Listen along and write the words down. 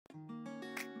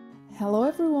Hello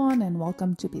everyone and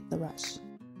welcome to Beet the Rush.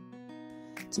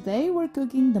 Today we're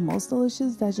cooking the most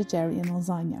delicious vegetarian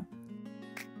lasagna.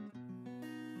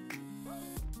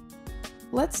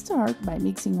 Let's start by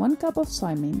mixing 1 cup of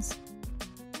soybeans,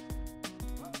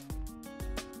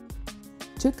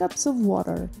 2 cups of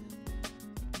water,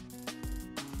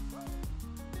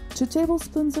 2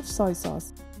 tablespoons of soy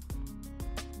sauce,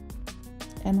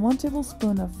 and 1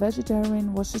 tablespoon of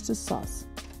vegetarian Worcestershire sauce.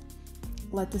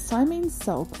 Let the soybeans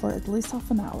soak for at least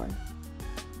half an hour.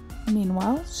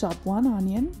 Meanwhile, chop 1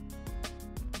 onion,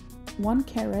 1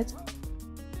 carrot,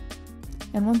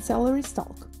 and 1 celery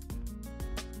stalk.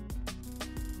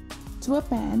 To a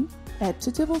pan, add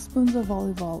 2 tablespoons of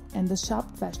olive oil and the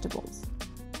chopped vegetables.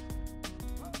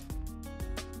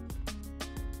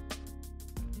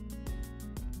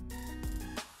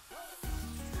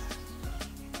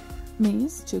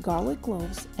 Mince 2 garlic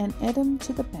cloves and add them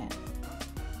to the pan.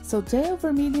 Sauté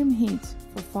over medium heat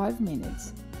for 5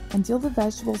 minutes until the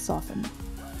vegetables soften.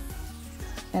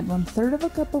 Add 1/3 of a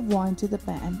cup of wine to the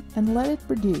pan and let it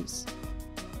reduce.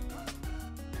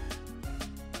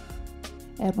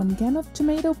 Add 1 can of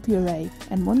tomato puree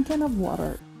and 1 can of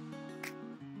water.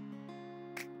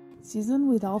 Season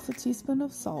with half a teaspoon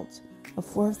of salt,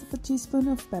 1/4 of a teaspoon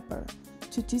of pepper,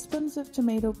 2 teaspoons of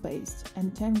tomato paste,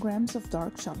 and 10 grams of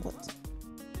dark chocolate.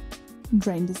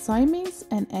 Drain the soybeans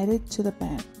and add it to the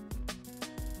pan.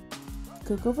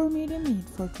 Cook over medium heat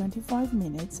for 25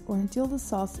 minutes or until the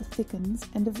sauce thickens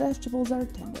and the vegetables are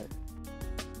tender.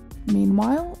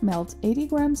 Meanwhile, melt 80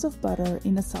 grams of butter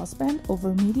in a saucepan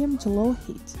over medium to low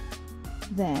heat.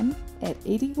 Then, add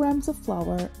 80 grams of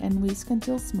flour and whisk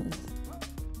until smooth.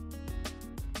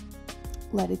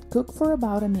 Let it cook for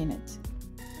about a minute.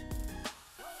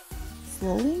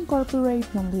 Slowly incorporate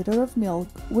 1 liter of milk,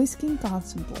 whisking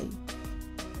constantly.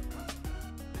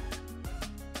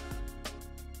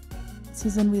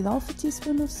 Season with half a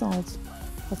teaspoon of salt,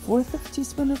 1/4 of a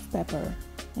teaspoon of pepper,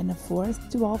 and 1/4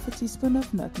 to half a teaspoon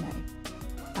of nutmeg.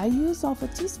 I use half a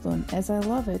teaspoon as I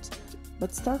love it,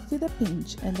 but start with a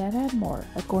pinch and then add more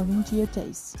according to your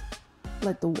taste.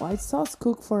 Let the white sauce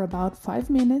cook for about 5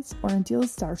 minutes or until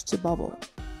it starts to bubble.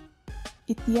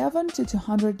 Heat the oven to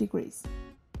 200 degrees.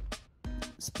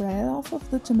 Spread half of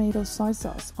the tomato soy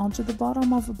sauce onto the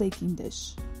bottom of a baking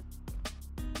dish.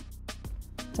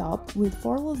 Top with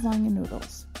 4 lasagna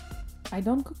noodles. I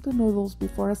don't cook the noodles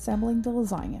before assembling the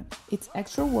lasagna. It's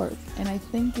extra work and I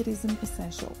think it isn't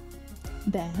essential.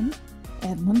 Then,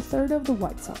 add 1/3 of the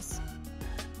white sauce.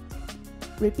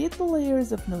 Repeat the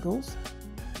layers of noodles,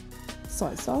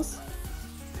 soy sauce,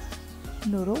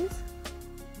 noodles,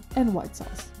 and white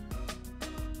sauce.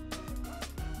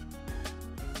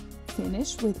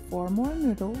 Finish with 4 more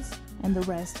noodles and the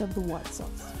rest of the white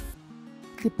sauce.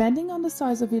 Depending on the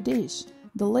size of your dish,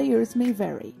 the layers may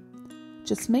vary.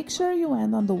 Just make sure you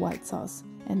end on the white sauce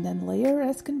and then layer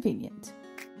as convenient.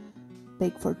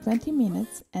 Bake for 20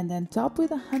 minutes and then top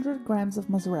with 100 grams of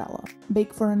mozzarella.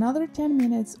 Bake for another 10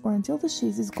 minutes or until the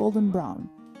cheese is golden brown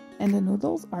and the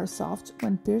noodles are soft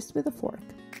when pierced with a fork.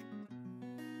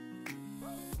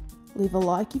 Leave a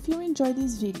like if you enjoyed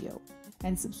this video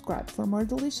and subscribe for more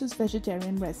delicious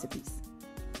vegetarian recipes.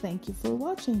 Thank you for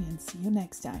watching and see you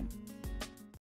next time.